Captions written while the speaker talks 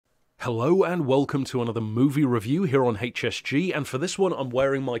Hello and welcome to another movie review here on HSG, and for this one I'm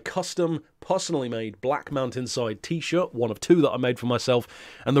wearing my custom, personally made Black Mountainside t-shirt, one of two that I made for myself,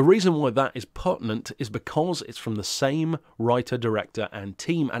 and the reason why that is pertinent is because it's from the same writer, director and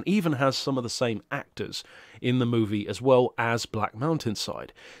team, and even has some of the same actors in the movie as well as Black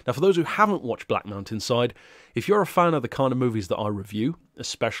Mountainside. Now for those who haven't watched Black Mountainside, if you're a fan of the kind of movies that I review,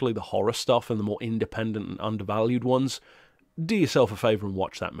 especially the horror stuff and the more independent and undervalued ones, do yourself a favour and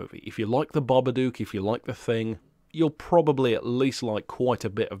watch that movie. If you like The Babadook, if you like The Thing, you'll probably at least like quite a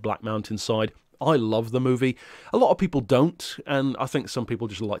bit of Black Mountainside. I love the movie. A lot of people don't, and I think some people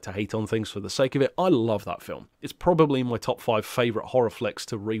just like to hate on things for the sake of it. I love that film. It's probably my top 5 favourite horror flicks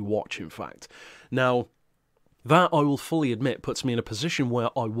to re-watch, in fact. Now, that, I will fully admit, puts me in a position where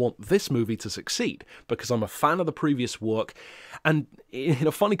I want this movie to succeed, because I'm a fan of the previous work, and in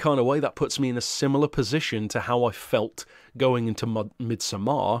a funny kind of way, that puts me in a similar position to how I felt going into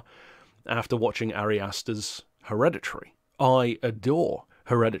Midsommar after watching Ari Aster's Hereditary. I adore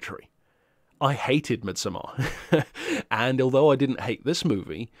Hereditary. I hated Midsommar, and although I didn't hate this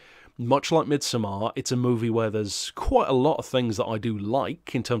movie, much like Midsommar, it's a movie where there's quite a lot of things that I do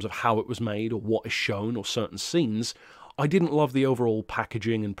like in terms of how it was made or what is shown or certain scenes. I didn't love the overall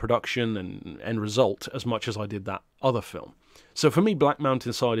packaging and production and end result as much as I did that other film. So for me, Black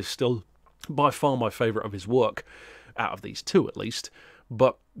Mountainside is still by far my favourite of his work, out of these two at least.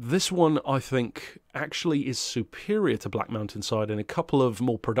 But this one, I think, actually is superior to Black Mountainside in a couple of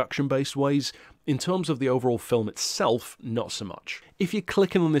more production-based ways. In terms of the overall film itself, not so much. If you're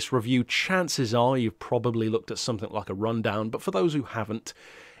clicking on this review, chances are you've probably looked at something like a rundown, but for those who haven't,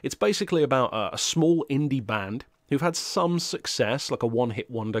 it's basically about a small indie band who've had some success, like a one-hit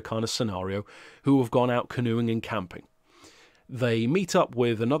wonder kind of scenario, who have gone out canoeing and camping. They meet up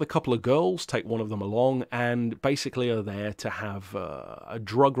with another couple of girls, take one of them along, and basically are there to have a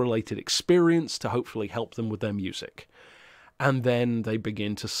drug-related experience to hopefully help them with their music. And then they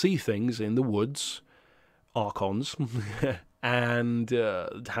begin to see things in the woods, ARCHONS, and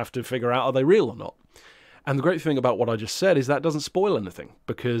have to figure out are they real or not. And the great thing about what I just said is that doesn't spoil anything,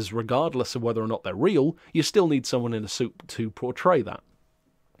 because regardless of whether or not they're real, you still need someone in a suit to portray that.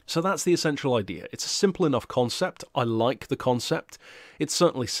 So that's the essential idea. It's a simple enough concept. I like the concept. It's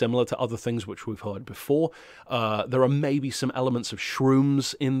certainly similar to other things which we've heard before. There are maybe some elements of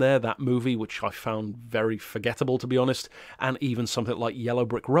shrooms in there, that movie, which I found very forgettable, to be honest, and even something like Yellow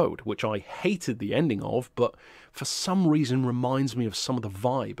Brick Road, which I hated the ending of, but for some reason reminds me of some of the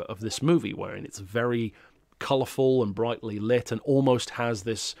vibe of this movie, wherein it's very colourful and brightly lit and almost has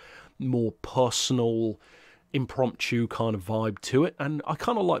this more personal, impromptu kind of vibe to it, and I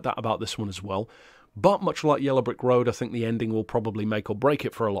kind of like that about this one as well. But much like Yellow Brick Road, I think the ending will probably make or break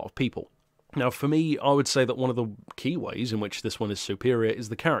it for a lot of people. Now for me, I would say that one of the key ways in which this one is superior is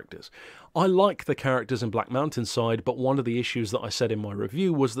the characters. I like the characters in Black Mountainside, but one of the issues that I said in my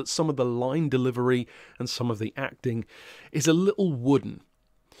review was that some of the line delivery and some of the acting is a little wooden,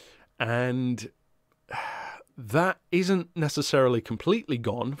 and that isn't necessarily completely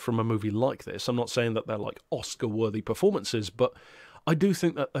gone from a movie like this. I'm not saying that they're like Oscar-worthy performances, but I do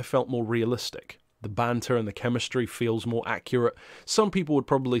think that they felt more realistic. The banter and the chemistry feels more accurate. Some people would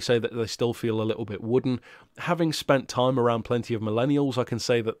probably say that they still feel a little bit wooden. Having spent time around plenty of millennials, I can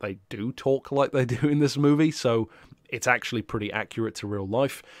say that they do talk like they do in this movie, so it's actually pretty accurate to real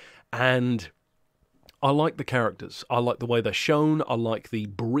life. And I like the characters. I like the way they're shown. I like the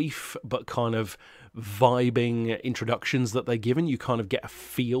brief but kind of vibing introductions that they're given. You kind of get a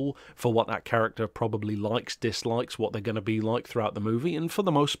feel for what that character probably likes, dislikes, what they're going to be like throughout the movie, and for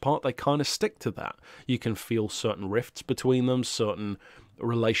the most part they kind of stick to that. You can feel certain rifts between them, certain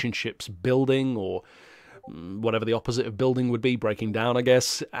relationships building, or whatever the opposite of building would be, breaking down, I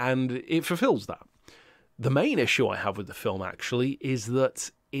guess, and it fulfills that. The main issue I have with the film, actually, is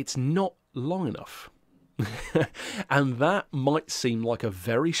that it's not long enough. And that might seem like a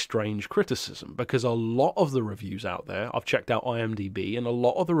very strange criticism, because a lot of the reviews out there, I've checked out IMDb, and a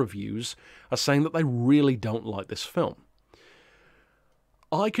lot of the reviews are saying that they really don't like this film.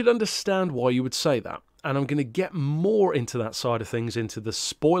 I could understand why you would say that, and I'm going to get more into that side of things into the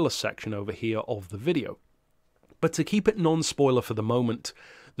spoiler section over here of the video. But to keep it non-spoiler for the moment,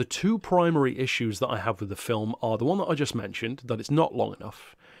 the two primary issues that I have with the film are the one that I just mentioned, that it's not long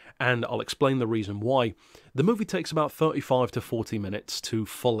enough, and I'll explain the reason why. The movie takes about 35 to 40 minutes to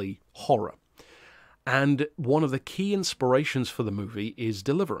fully horror. And one of the key inspirations for the movie is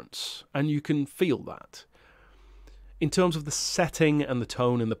Deliverance, and you can feel that. In terms of the setting and the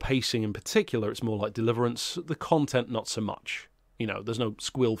tone and the pacing in particular, it's more like Deliverance. The content, not so much. You know, there's no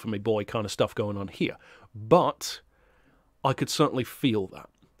squeal for me boy kind of stuff going on here. But I could certainly feel that.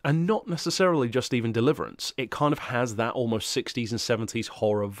 And not necessarily just even Deliverance. It kind of has that almost 60s and 70s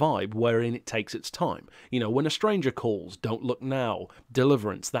horror vibe wherein it takes its time. You know, When a Stranger Calls, Don't Look Now,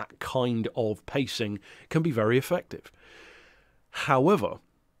 Deliverance, that kind of pacing can be very effective. However,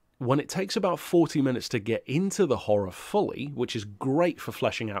 when it takes about 40 minutes to get into the horror fully, which is great for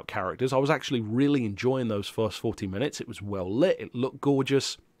fleshing out characters, I was actually really enjoying those first 40 minutes. It was well lit, it looked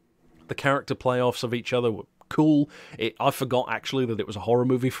gorgeous, the character playoffs of each other were cool. I forgot actually that it was a horror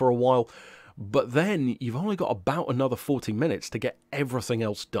movie for a while, but then you've only got about another 40 minutes to get everything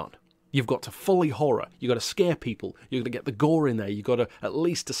else done. You've got to fully horror, you've got to scare people, you've got to get the gore in there, you've got to at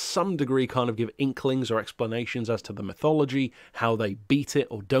least to some degree kind of give inklings or explanations as to the mythology, how they beat it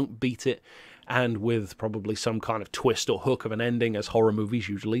or don't beat it, and with probably some kind of twist or hook of an ending as horror movies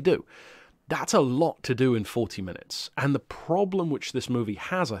usually do. That's a lot to do in 40 minutes, and the problem which this movie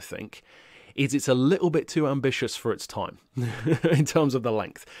has, I think, is it's a little bit too ambitious for its time in terms of the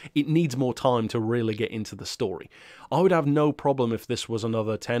length. It needs more time to really get into the story. I would have no problem if this was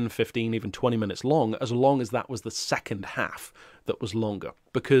another 10, 15, even 20 minutes long as that was the second half that was longer.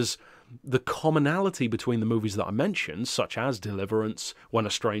 Because the commonality between the movies that I mentioned, such as Deliverance, When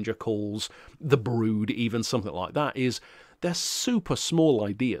a Stranger Calls, The Brood, even something like that, is they're super small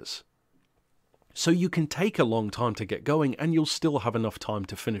ideas. So you can take a long time to get going and you'll still have enough time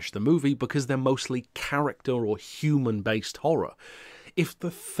to finish the movie because they're mostly character or human-based horror. If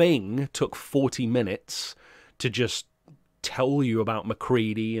The Thing took 40 minutes to just tell you about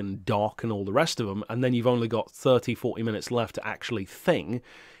MacReady and Doc and all the rest of them, and then you've only got 30, 40 minutes left to actually Thing,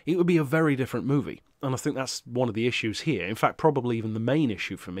 it would be a very different movie. And I think that's one of the issues here. In fact, probably even the main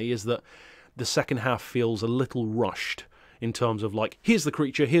issue for me is that the second half feels a little rushed. In terms of like, here's the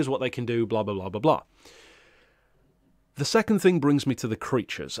creature, here's what they can do, blah, blah, blah, blah, blah. The second thing brings me to the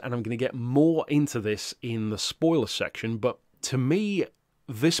creatures, and I'm going to get more into this in the spoiler section, but to me,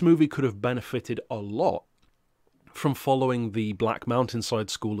 this movie could have benefited a lot from following the Black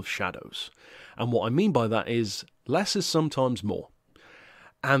Mountainside School of Shadows. And what I mean by that is, less is sometimes more.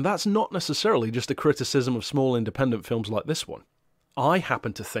 And that's not necessarily just a criticism of small independent films like this one. I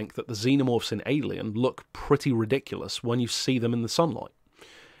happen to think that the xenomorphs in Alien look pretty ridiculous when you see them in the sunlight.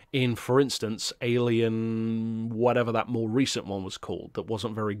 In, for instance, Alien, whatever that more recent one was called, that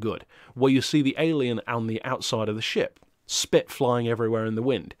wasn't very good, where you see the alien on the outside of the ship, spit flying everywhere in the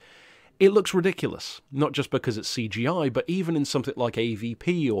wind. It looks ridiculous, not just because it's CGI, but even in something like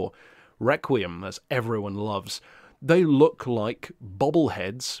AVP or Requiem, as everyone loves, they look like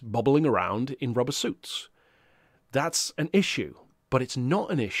bobbleheads bobbling around in rubber suits. That's an issue. But it's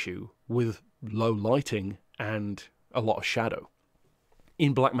not an issue with low lighting and a lot of shadow.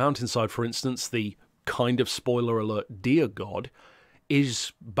 In Black Mountainside, for instance, the kind of spoiler alert deer god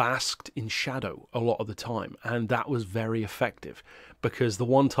is basked in shadow a lot of the time, and that was very effective, because the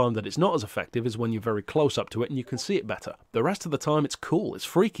one time that it's not as effective is when you're very close up to it and you can see it better. The rest of the time it's cool, it's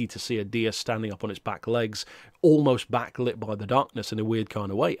freaky to see a deer standing up on its back legs, almost backlit by the darkness in a weird kind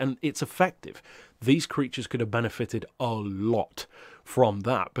of way, and it's effective. These creatures could have benefited a lot from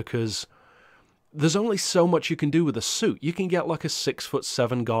that, because there's only so much you can do with a suit. You can get like a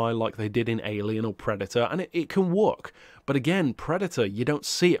 6'7" guy like they did in Alien or Predator, and it can work. But again, Predator, you don't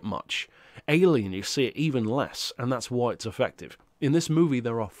see it much. Alien, you see it even less, and that's why it's effective. In this movie,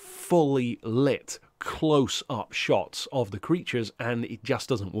 there are fully lit, close-up shots of the creatures, and it just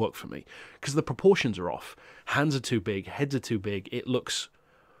doesn't work for me, because the proportions are off. Hands are too big, heads are too big, it looks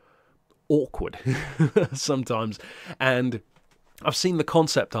awkward sometimes, and I've seen the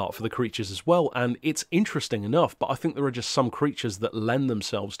concept art for the creatures as well, and it's interesting enough, but I think there are just some creatures that lend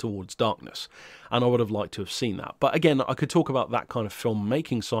themselves towards darkness, and I would have liked to have seen that. But again, I could talk about that kind of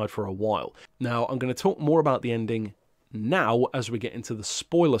filmmaking side for a while. Now, I'm going to talk more about the ending now as we get into the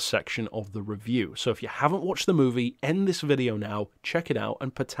spoiler section of the review. So if you haven't watched the movie, end this video now, check it out,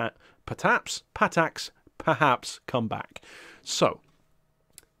 and perhaps come back. So,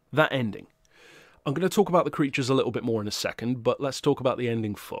 that ending. I'm going to talk about the creatures a little bit more in a second, but let's talk about the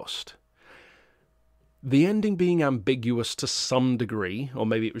ending first. The ending being ambiguous to some degree, or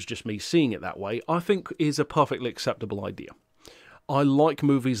maybe it was just me seeing it that way, I think is a perfectly acceptable idea. I like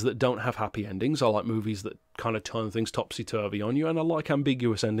movies that don't have happy endings, I like movies that kind of turn things topsy-turvy on you, and I like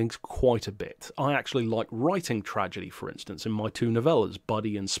ambiguous endings quite a bit. I actually like writing tragedy, for instance, in my two novellas,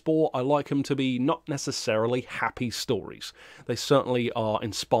 Buddy and Spore. I like them to be not necessarily happy stories. They certainly are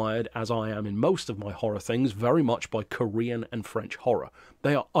inspired, as I am in most of my horror things, very much by Korean and French horror.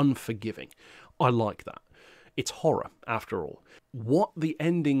 They are unforgiving. I like that. It's horror, after all. What the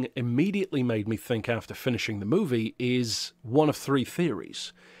ending immediately made me think after finishing the movie is one of three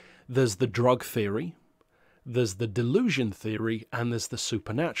theories. There's the drug theory, there's the delusion theory, and there's the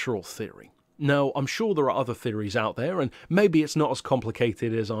supernatural theory. Now, I'm sure there are other theories out there, and maybe it's not as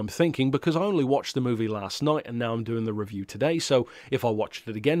complicated as I'm thinking, because I only watched the movie last night, and now I'm doing the review today, so if I watched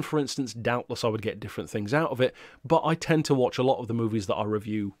it again, for instance, doubtless I would get different things out of it, but I tend to watch a lot of the movies that I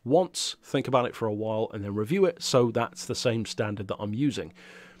review once, think about it for a while, and then review it, so that's the same standard that I'm using.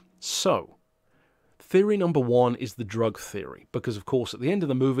 So, theory number one is the drug theory, because of course at the end of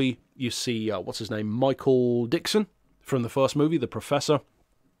the movie, you see, what's his name, Michael Dixon, from the first movie, the professor,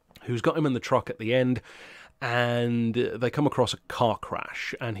 who's got him in the truck at the end, and they come across a car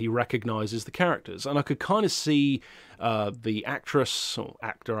crash, and he recognises the characters. And I could kind of see the actress, or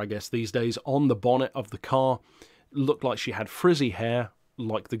actor I guess these days, on the bonnet of the car, looked like she had frizzy hair,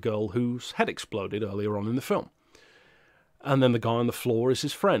 like the girl whose head exploded earlier on in the film. And then the guy on the floor is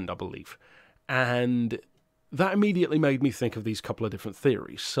his friend, I believe. And that immediately made me think of these couple of different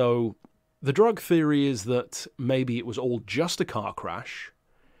theories. So the drug theory is that maybe it was all just a car crash,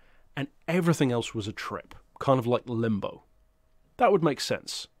 and everything else was a trip, kind of like Limbo. That would make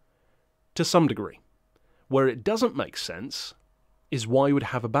sense, to some degree. Where it doesn't make sense is why he would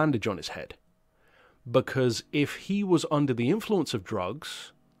have a bandage on his head. Because if he was under the influence of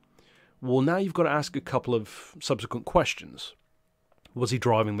drugs, well, now you've got to ask a couple of subsequent questions. Was he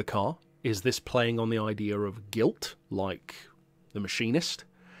driving the car? Is this playing on the idea of guilt, like The Machinist?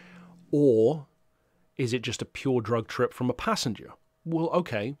 Or is it just a pure drug trip from a passenger? Well,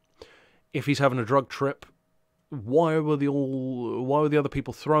 okay. If he's having a drug trip, why were the other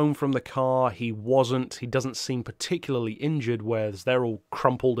people thrown from the car? He wasn't. He doesn't seem particularly injured, whereas they're all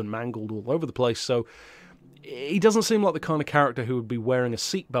crumpled and mangled all over the place. So he doesn't seem like the kind of character who would be wearing a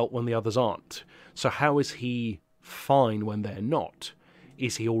seatbelt when the others aren't. So how is he fine when they're not?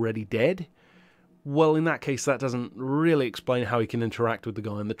 Is he already dead? Well, in that case, that doesn't really explain how he can interact with the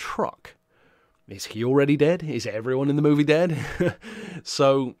guy in the truck. Is he already dead? Is everyone in the movie dead?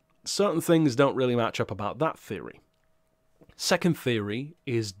 So certain things don't really match up about that theory. Second theory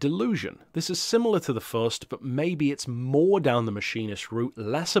is delusion. This is similar to the first, but maybe it's more down the machinist route,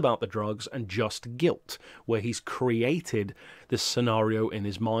 less about the drugs and just guilt, where he's created this scenario in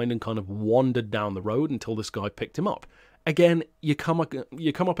his mind and kind of wandered down the road until this guy picked him up. Again, you come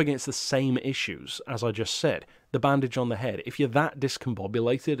up against the same issues, as I just said. The bandage on the head. If you're that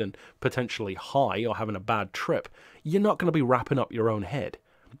discombobulated and potentially high or having a bad trip, you're not going to be wrapping up your own head.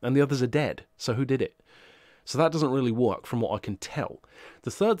 And the others are dead, so who did it? So that doesn't really work from what I can tell.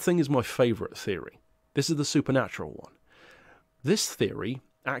 The third thing is my favourite theory. This is the supernatural one. This theory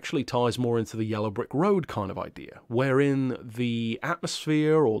actually ties more into the Yellow Brick Road kind of idea, wherein the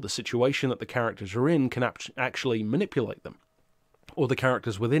atmosphere or the situation that the characters are in can actually manipulate them, or the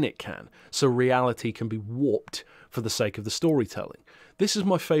characters within it can, so reality can be warped for the sake of the storytelling. This is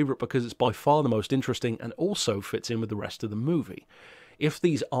my favourite because it's by far the most interesting and also fits in with the rest of the movie. If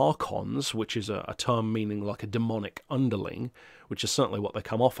these ARCHONS, which is a term meaning like a demonic underling, which is certainly what they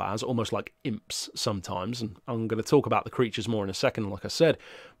come off as, almost like imps sometimes, and I'm going to talk about the creatures more in a second, like I said,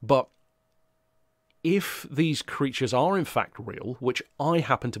 but if these creatures are in fact real, which I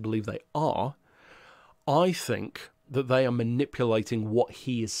happen to believe they are, I think that they are manipulating what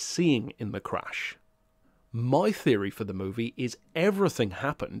he is seeing in the crash. My theory for the movie is everything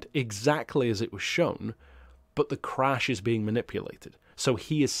happened exactly as it was shown, but the crash is being manipulated. So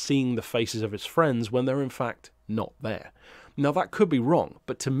he is seeing the faces of his friends when they're in fact not there. Now that could be wrong,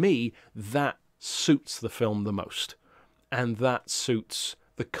 but to me, that suits the film the most. And that suits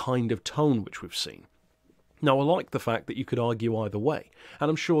the kind of tone which we've seen. Now I like the fact that you could argue either way. And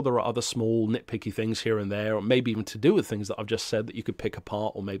I'm sure there are other small nitpicky things here and there, or maybe even to do with things that I've just said that you could pick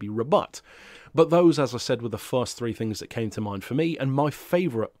apart or maybe rebut. But those, as I said, were the first three things that came to mind for me, and my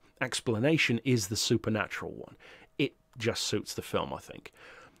favourite explanation is the supernatural one. It just suits the film, I think.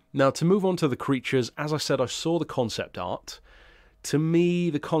 Now, to move on to the creatures, as I said, I saw the concept art. To me,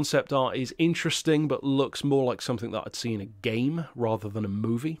 the concept art is interesting, but looks more like something that I'd see in a game rather than a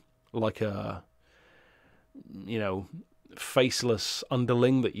movie. Like a, faceless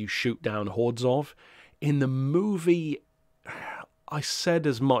underling that you shoot down hordes of. In the movie, I said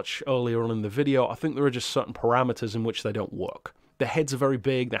as much earlier on in the video, I think there are just certain parameters in which they don't work. Their heads are very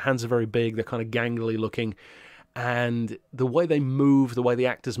big, their hands are very big, they're kind of gangly looking, and the way they move, the way the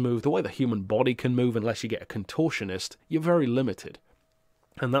actors move, the way the human body can move, unless you get a contortionist, you're very limited.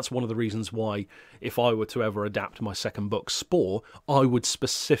 And that's one of the reasons why, if I were to ever adapt my second book, Spore, I would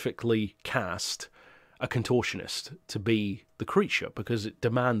specifically cast a contortionist to be the creature, because it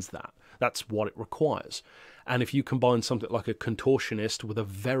demands that. That's what it requires. And if you combine something like a contortionist with a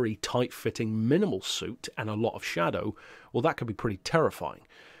very tight-fitting minimal suit and a lot of shadow, well, that could be pretty terrifying,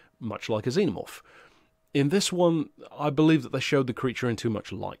 much like a xenomorph. In this one, I believe that they showed the creature in too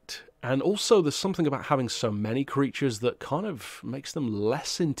much light. And also, there's something about having so many creatures that kind of makes them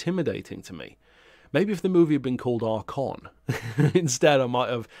less intimidating to me. Maybe if the movie had been called Archon, instead I might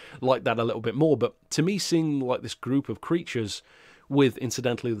have liked that a little bit more. But to me, seeing like this group of creatures with,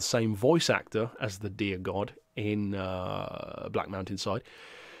 incidentally, the same voice actor as the deer god in Black Mountainside,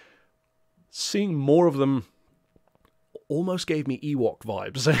 seeing more of them almost gave me Ewok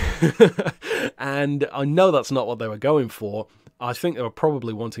vibes. And I know that's not what they were going for. I think they were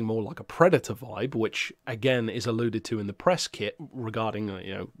probably wanting more like a Predator vibe, which, again, is alluded to in the press kit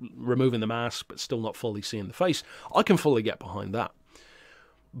regarding, removing the mask but still not fully seeing the face. I can fully get behind that.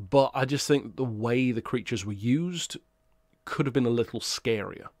 But I just think the way the creatures were used could have been a little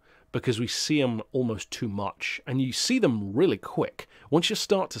scarier, because we see them almost too much, and you see them really quick. Once you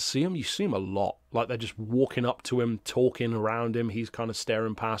start to see them, you see them a lot. Like they're just walking up to him, talking around him, he's kind of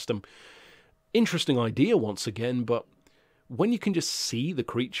staring past them. Interesting idea once again, but when you can just see the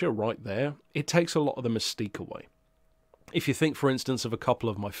creature right there, it takes a lot of the mystique away. If you think, for instance, of a couple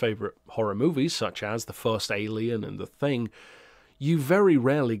of my favourite horror movies, such as The First Alien and The Thing, you very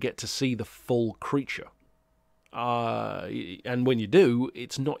rarely get to see the full creature. And when you do,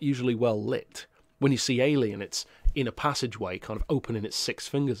 it's not usually well lit. When you see Alien, it's in a passageway, kind of opening its 6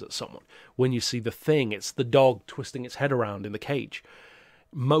 fingers at someone. When you see The Thing, it's the dog twisting its head around in the cage.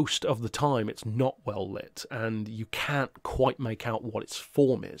 Most of the time, it's not well lit, and you can't quite make out what its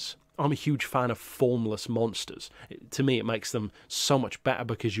form is. I'm a huge fan of formless monsters. To me, it makes them so much better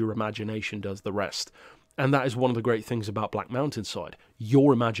because your imagination does the rest. And that is one of the great things about Black Mountainside.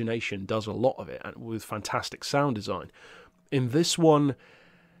 Your imagination does a lot of it, and with fantastic sound design. In this one,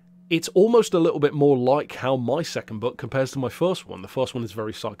 it's almost a little bit more like how my second book compares to my first one. The first one is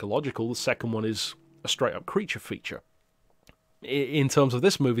very psychological. The second one is a straight-up creature feature. In terms of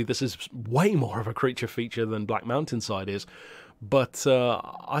this movie, this is way more of a creature feature than Black Mountainside is. But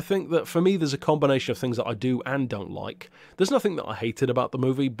I think that for me, there's a combination of things that I do and don't like. There's nothing that I hated about the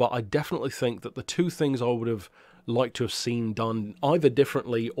movie, but I definitely think that the two things I would have liked to have seen done either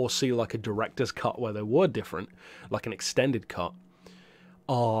differently or see like a director's cut where they were different, like an extended cut,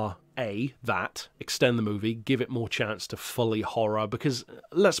 are A, that, extend the movie, give it more chance to fully horror, because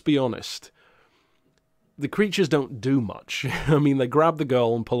let's be honest, the creatures don't do much. I mean, they grab the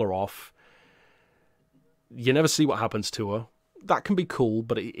girl and pull her off. You never see what happens to her. That can be cool,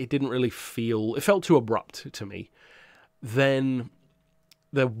 but it didn't really feel... It felt too abrupt to me. Then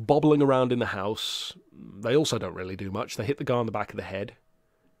they're bobbling around in the house. They also don't really do much. They hit the guy on the back of the head.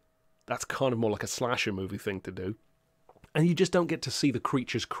 That's kind of more like a slasher movie thing to do. And you just don't get to see the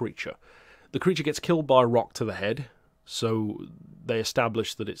creature's creature. The creature gets killed by a rock to the head, so they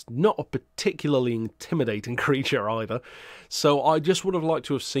establish that it's not a particularly intimidating creature either. So I just would have liked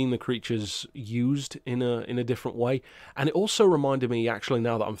to have seen the creatures used in a different way. And it also reminded me, actually,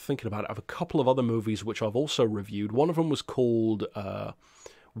 now that I'm thinking about it, of a couple of other movies which I've also reviewed. One of them was called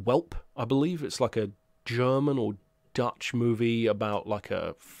Whelp, I believe. It's like a German or Dutch movie about like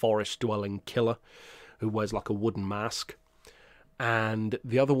a forest-dwelling killer who wears like a wooden mask. And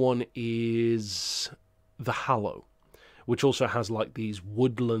the other one is The Hallow, which also has like these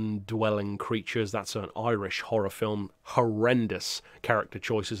woodland-dwelling creatures. That's an Irish horror film. Horrendous character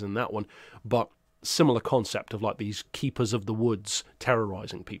choices in that one, but similar concept of like these keepers of the woods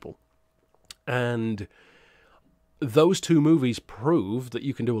terrorizing people. And those two movies prove that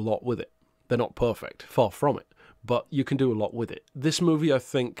you can do a lot with it. They're not perfect, far from it, but you can do a lot with it. This movie, I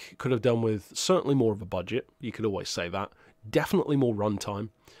think, could have done with certainly more of a budget. You could always say that. Definitely more runtime,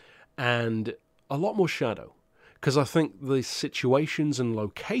 and a lot more shadow. Because I think the situations and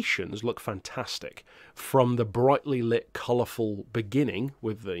locations look fantastic. From the brightly lit, colourful beginning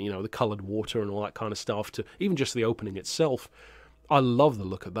with the, the coloured water and all that kind of stuff, to even just the opening itself. I love the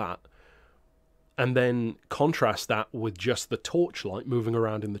look of that. And then contrast that with just the torchlight moving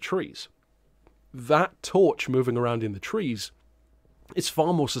around in the trees. That torch moving around in the trees is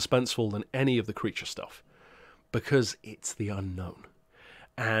far more suspenseful than any of the creature stuff, because it's the unknown.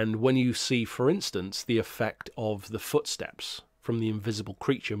 And when you see, for instance, the effect of the footsteps from the invisible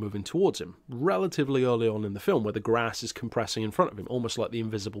creature moving towards him, relatively early on in the film, where the grass is compressing in front of him, almost like the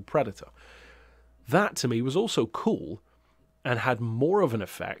invisible predator, that to me was also cool and had more of an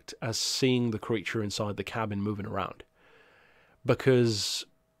effect as seeing the creature inside the cabin moving around. Because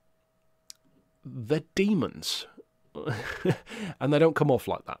they're demons. And they don't come off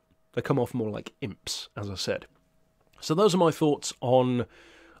like that. They come off more like imps, as I said. So those are my thoughts on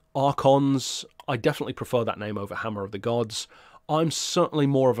Archons. I definitely prefer that name over Hammer of the Gods. I'm certainly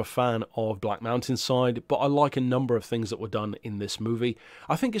more of a fan of Black Mountainside, but I like a number of things that were done in this movie.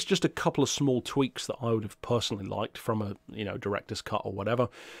 I think it's just a couple of small tweaks that I would have personally liked from a, director's cut or whatever.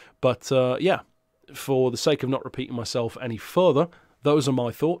 But yeah, for the sake of not repeating myself any further, those are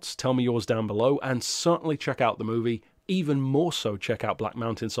my thoughts. Tell me yours down below, and certainly check out the movie. Even more so, check out Black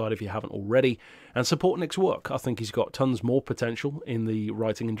Mountainside if you haven't already, and support Nick's work. I think he's got tons more potential in the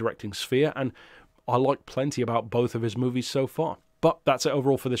writing and directing sphere, and I like plenty about both of his movies so far. But that's it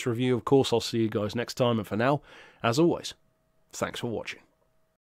overall for this review. Of course, I'll see you guys next time, and for now, as always, thanks for watching.